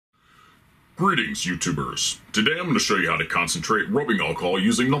Greetings, YouTubers. Today I'm going to show you how to concentrate rubbing alcohol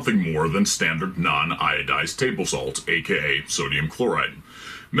using nothing more than standard non-iodized table salt, aka sodium chloride.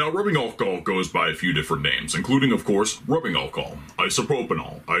 Now, rubbing alcohol goes by a few different names, including, of course, rubbing alcohol,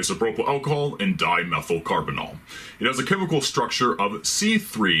 isopropanol, isopropyl alcohol, and dimethylcarbinol. It has a chemical structure of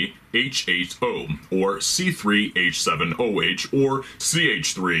C3H8O, or C3H7OH, or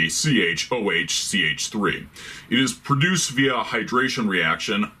CH3CHOHCH3. It is produced via a hydration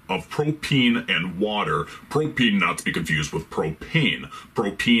reaction of propene and water. Propene not to be confused with propane.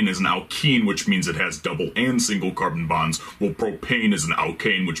 Propene is an alkene, which means it has double and single carbon bonds, while propane is an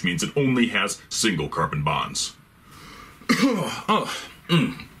alkane, which means it only has single carbon bonds.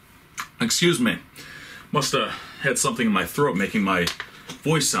 Excuse me. Must have had something in my throat making my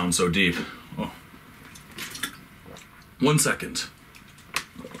voice sound so deep. Oh. 1 second.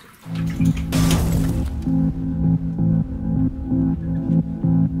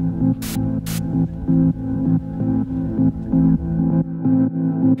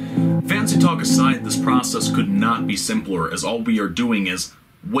 Fancy talk aside, this process could not be simpler, as all we are doing is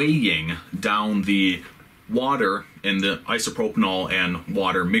weighing down the water in the isopropanol and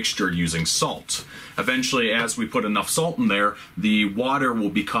water mixture using salt. Eventually, as we put enough salt in there, the water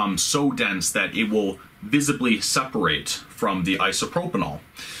will become so dense that it will visibly separate from the isopropanol.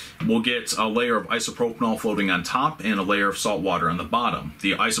 We'll get a layer of isopropanol floating on top and a layer of salt water on the bottom.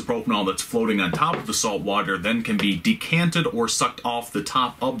 The isopropanol that's floating on top of the salt water then can be decanted or sucked off the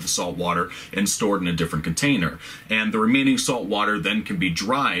top of the salt water and stored in a different container. And the remaining salt water then can be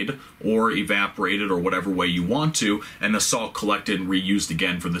dried or evaporated or whatever way you want to, and the salt collected and reused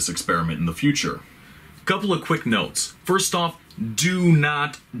again for this experiment in the future. Couple of quick notes. First off, do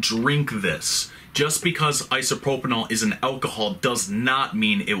not drink this. Just because isopropanol is an alcohol does not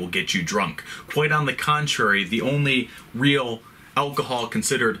mean it will get you drunk. Quite on the contrary, the only real alcohol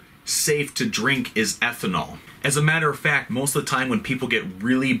considered safe to drink is ethanol. As a matter of fact, most of the time when people get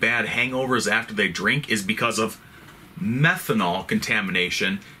really bad hangovers after they drink is because of methanol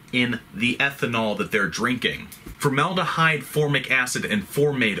contamination in the ethanol that they're drinking. Formaldehyde, formic acid, and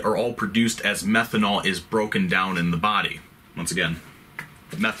formate are all produced as methanol is broken down in the body. Once again,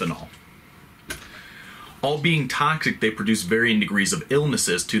 methanol. All being toxic, they produce varying degrees of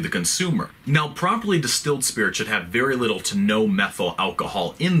illnesses to the consumer. Now, properly distilled spirits should have very little to no methyl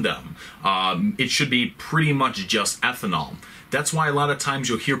alcohol in them. It should be pretty much just ethanol. That's why a lot of times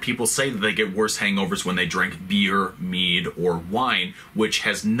you'll hear people say that they get worse hangovers when they drink beer, mead, or wine, which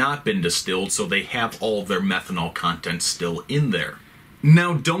has not been distilled, so they have all of their methanol content still in there.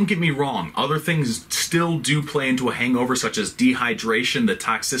 Now, don't get me wrong, other things still do play into a hangover, such as dehydration, the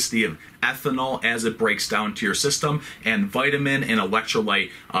toxicity of ethanol as it breaks down to your system, and vitamin and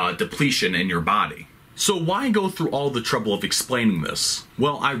electrolyte depletion in your body. So why go through all the trouble of explaining this?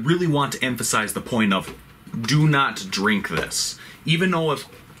 Well, I really want to emphasize the point of do not drink this. Even though if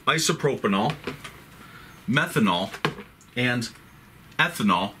isopropanol, methanol, and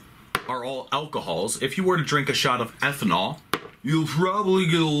ethanol are all alcohols, if you were to drink a shot of ethanol, you'll probably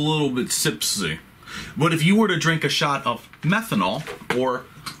get a little bit tipsy. But if you were to drink a shot of methanol or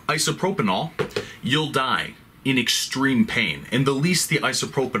isopropanol, you'll die in extreme pain. And the least the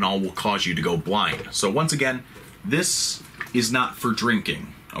isopropanol will cause you to go blind. So once again, this is not for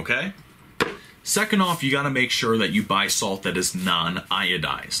drinking, okay? Second off, you gotta make sure that you buy salt that is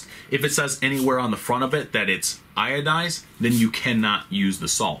non-iodized. If it says anywhere on the front of it that it's iodized, then you cannot use the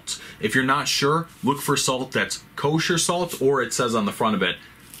salt. If you're not sure, look for salt that's kosher salt, or it says on the front of it,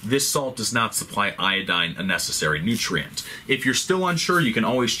 this salt does not supply iodine, a necessary nutrient. If you're still unsure, you can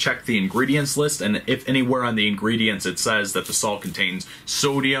always check the ingredients list, and if anywhere on the ingredients it says that the salt contains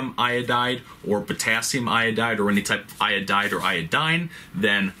sodium iodide or potassium iodide or any type of iodide or iodine,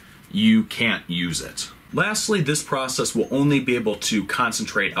 then you can't use it. Lastly, this process will only be able to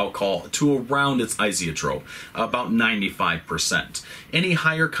concentrate alcohol to around its isotope, about 95%. Any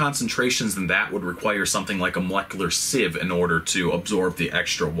higher concentrations than that would require something like a molecular sieve in order to absorb the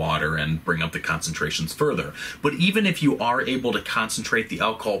extra water and bring up the concentrations further. But even if you are able to concentrate the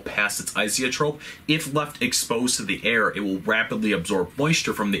alcohol past its isotope, if left exposed to the air, it will rapidly absorb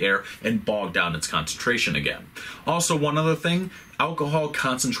moisture from the air and bog down its concentration again. Also, one other thing, alcohol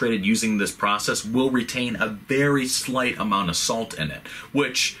concentrated using this process will retain a very slight amount of salt in it,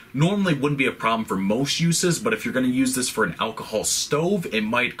 which normally wouldn't be a problem for most uses, but if you're going to use this for an alcohol stove, it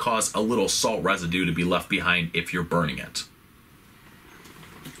might cause a little salt residue to be left behind if you're burning it.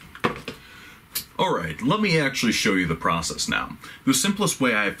 Alright, let me actually show you the process now. The simplest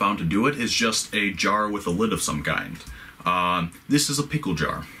way I have found to do it is just a jar with a lid of some kind. This is a pickle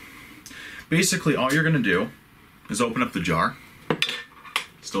jar. Basically, all you're going to do is open up the jar,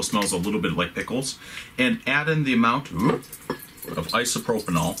 still smells a little bit like pickles, and add in the amount of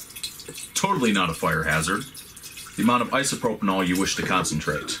isopropanol, totally not a fire hazard, the amount of isopropanol you wish to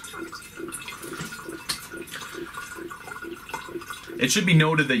concentrate. It should be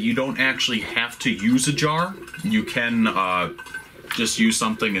noted that you don't actually have to use a jar. You can just use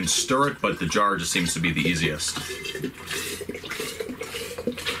something and stir it, but the jar just seems to be the easiest.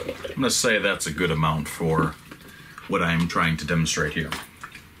 I'm going to say that's a good amount for what I'm trying to demonstrate here.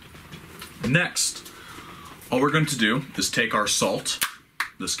 Next, all we're going to do is take our salt,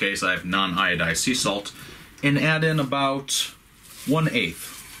 in this case I have non-iodized sea salt, and add in about 1/8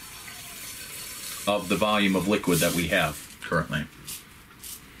 of the volume of liquid that we have currently.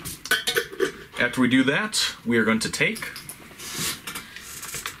 After we do that, we are going to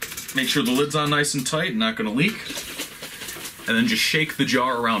make sure the lid's on nice and tight, not going to leak, and then just shake the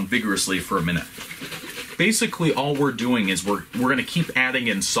jar around vigorously for a minute. Basically, all we're doing is we're going to keep adding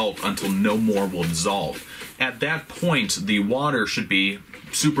in salt until no more will dissolve. At that point, the water should be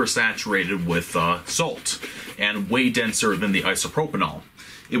super saturated with salt and way denser than the isopropanol.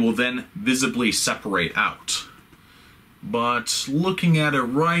 It will then visibly separate out. But looking at it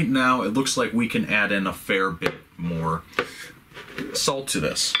right now, it looks like we can add in a fair bit more salt to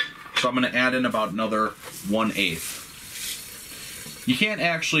this. So I'm going to add in about another 1/8. You can't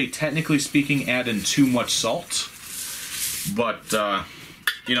actually, technically speaking, add in too much salt, but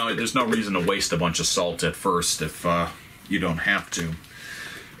you know, there's no reason to waste a bunch of salt at first if you don't have to.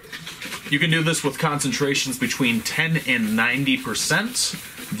 You can do this with concentrations between 10 and 90%.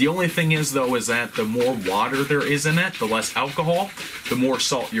 The only thing is, though, is that the more water there is in it, the less alcohol, the more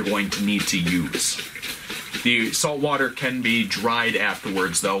salt you're going to need to use. The salt water can be dried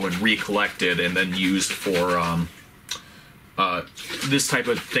afterwards, though, and recollected and then used for this type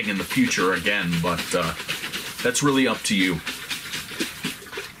of thing in the future again, but that's really up to you.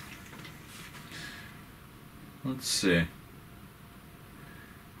 Let's see.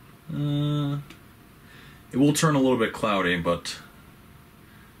 It will turn a little bit cloudy, but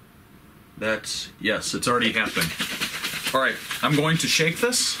that's, yes, it's already happened. Alright, I'm going to shake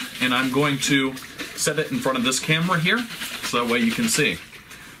this, and I'm going to set it in front of this camera here, so that way you can see.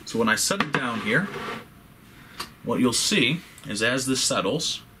 So when I set it down here, what you'll see is as this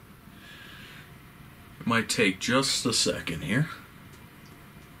settles, it might take just a second here.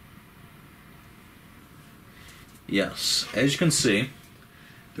 Yes, as you can see,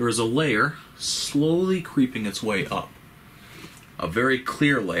 there is a layer slowly creeping its way up. A very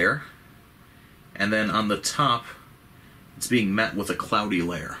clear layer, and then on the top, it's being met with a cloudy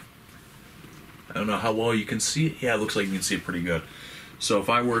layer. I don't know how well you can see it. Yeah, it looks like you can see it pretty good. So if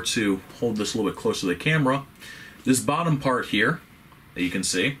I were to hold this a little bit closer to the camera, this bottom part here that you can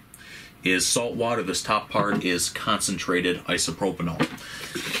see is salt water. This top part is concentrated isopropanol.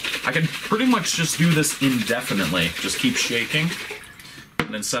 I can pretty much just do this indefinitely. Just keep shaking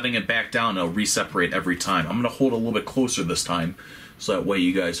and then setting it back down. It'll re-separate every time. I'm going to hold it a little bit closer this time so that way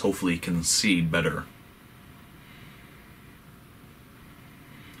you guys hopefully can see better.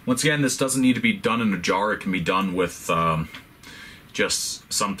 Once again, this doesn't need to be done in a jar. It can be done with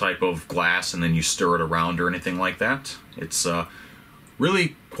just some type of glass and then you stir it around or anything like that. It's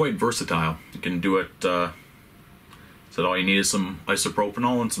really quite versatile. You can do it, so all you need is some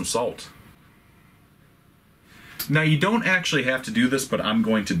isopropanol and some salt. Now you don't actually have to do this, but I'm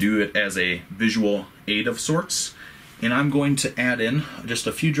going to do it as a visual aid of sorts. And I'm going to add in just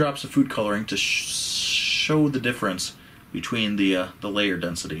a few drops of food coloring to show the difference between the layer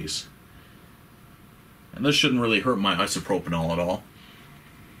densities. And this shouldn't really hurt my isopropanol at all.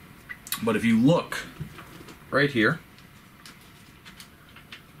 But if you look right here,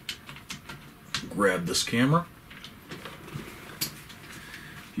 grab this camera.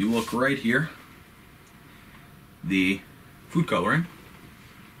 If you look right here, the food coloring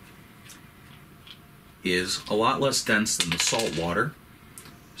is a lot less dense than the salt water,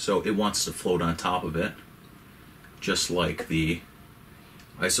 so it wants to float on top of it, just like the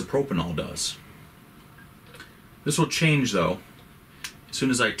isopropanol does. This will change though as soon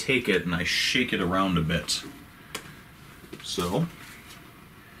as I take it and I shake it around a bit. So I'm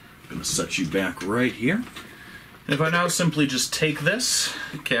going to set you back right here. And if I now simply just take this,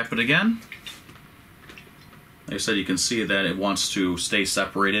 cap it again, like I said, you can see that it wants to stay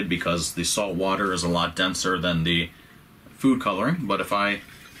separated because the salt water is a lot denser than the food coloring. But if I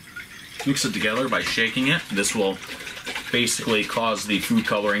mix it together by shaking it, this will basically cause the food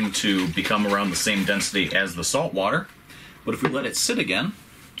coloring to become around the same density as the salt water. But if we let it sit again,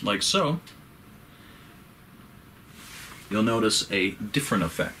 like so, you'll notice a different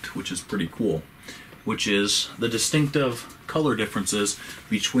effect, which is pretty cool, which is the distinctive color differences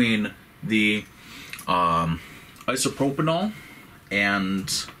between the isopropanol and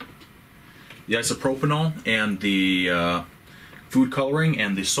the food coloring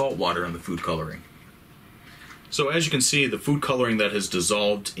and the salt water in the food coloring. So as you can see, the food coloring that has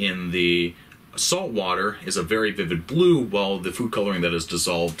dissolved in the salt water is a very vivid blue, while the food coloring that is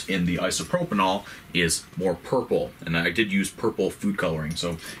dissolved in the isopropanol is more purple. And I did use purple food coloring,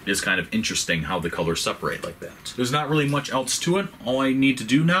 so it is kind of interesting how the colors separate like that. There's not really much else to it. All I need to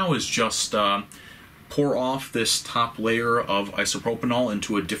do now is just pour off this top layer of isopropanol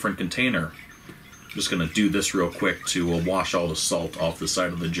into a different container. I'm just going to do this real quick to wash all the salt off the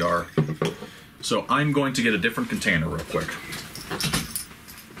side of the jar. So I'm going to get a different container real quick.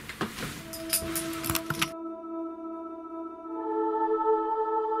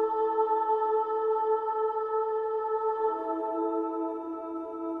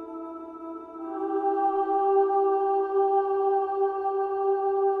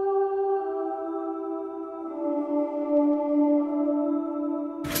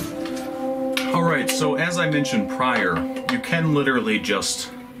 Alright, so as I mentioned prior, you can literally just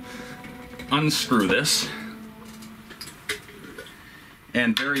unscrew this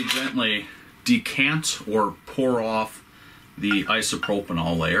and very gently decant or pour off the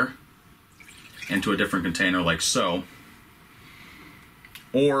isopropanol layer into a different container like so.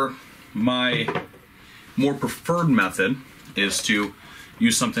 Or my more preferred method is to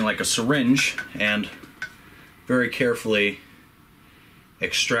use something like a syringe and very carefully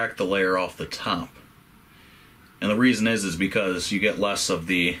extract the layer off the top. And the reason is because you get less of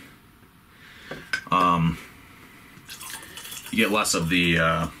the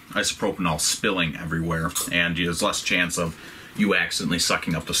isopropanol spilling everywhere, and there's less chance of you accidentally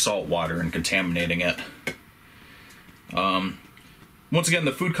sucking up the salt water and contaminating it. Once again,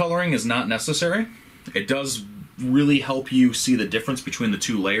 the food coloring is not necessary. It does really help you see the difference between the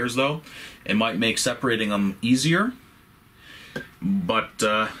two layers, though. It might make separating them easier, but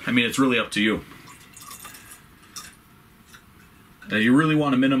I mean, it's really up to you. You really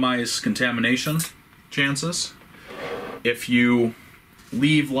want to minimize contamination chances. If you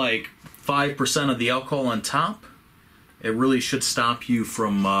leave like 5% of the alcohol on top, it really should stop you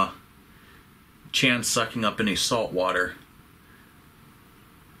from chance sucking up any salt water.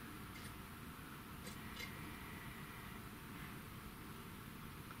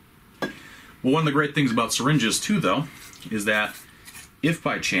 Well, one of the great things about syringes too, though, is that if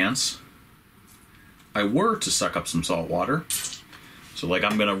by chance I were to suck up some salt water, so like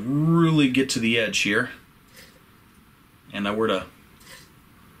I'm gonna really get to the edge here, and I were to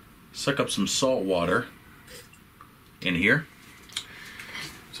suck up some salt water in here,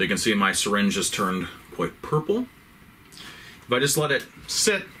 so you can see my syringe has turned quite purple. If I just let it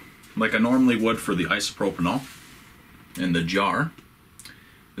sit like I normally would for the isopropanol in the jar,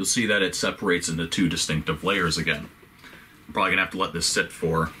 you'll see that it separates into two distinctive layers again. I'm probably gonna have to let this sit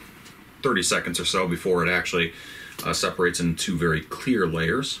for 30 seconds or so before it actually separates into two very clear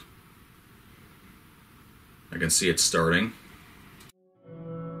layers. I can see it starting.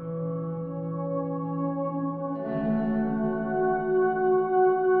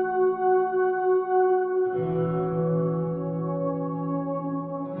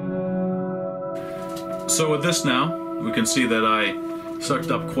 So with this now, we can see that I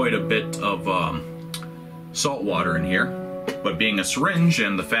sucked up quite a bit of salt water in here. But being a syringe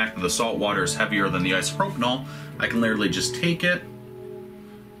and the fact that the salt water is heavier than the isopropanol, I can literally just take it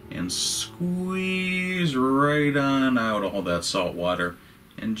and squeeze right on out all that salt water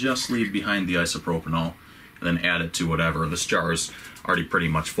and just leave behind the isopropanol and then add it to whatever. This jar is already pretty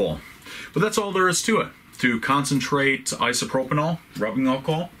much full. But that's all there is to it. To concentrate isopropanol, rubbing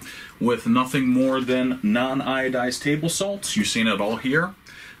alcohol, with nothing more than non-iodized table salt. You've seen it all here.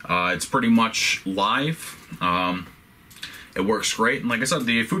 It's pretty much live. It works great, and like I said,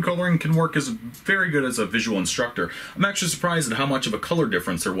 the food coloring can work as very good as a visual instructor. I'm actually surprised at how much of a color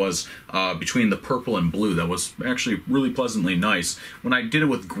difference there was between the purple and blue. That was actually really pleasantly nice. When I did it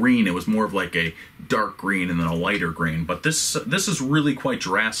with green, it was more of like a dark green and then a lighter green, but this is really quite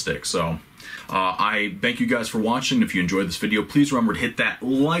drastic. So I thank you guys for watching. If you enjoyed this video, please remember to hit that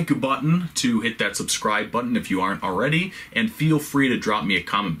like button, to hit that subscribe button if you aren't already, and feel free to drop me a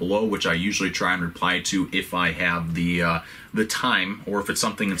comment below, which I usually try and reply to if I have the time, or if it's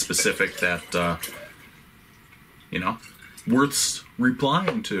something in specific that you know, worth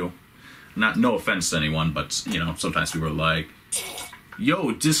replying to. No offense to anyone, but you know, sometimes people are like,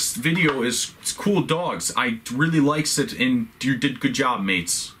 yo, this video is cool dogs. I really likes it and you did good job,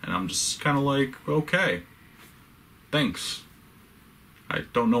 mates. And I'm just kind of like, okay, thanks. I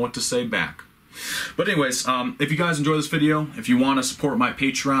don't know what to say back. But anyways, if you guys enjoy this video, if you want to support my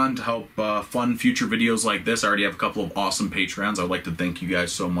Patreon to help fund future videos like this, I already have a couple of awesome Patreons. I'd like to thank you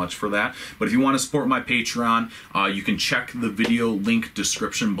guys so much for that. But if you want to support my Patreon, you can check the video link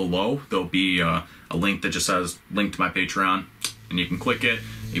description below. There'll be a link that just says link to my Patreon, and you can click it.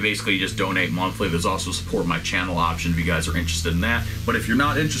 You basically just donate monthly. There's also support my channel option if you guys are interested in that. But if you're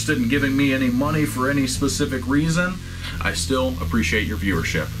not interested in giving me any money for any specific reason, I still appreciate your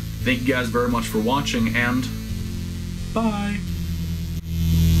viewership. Thank you guys very much for watching, and bye!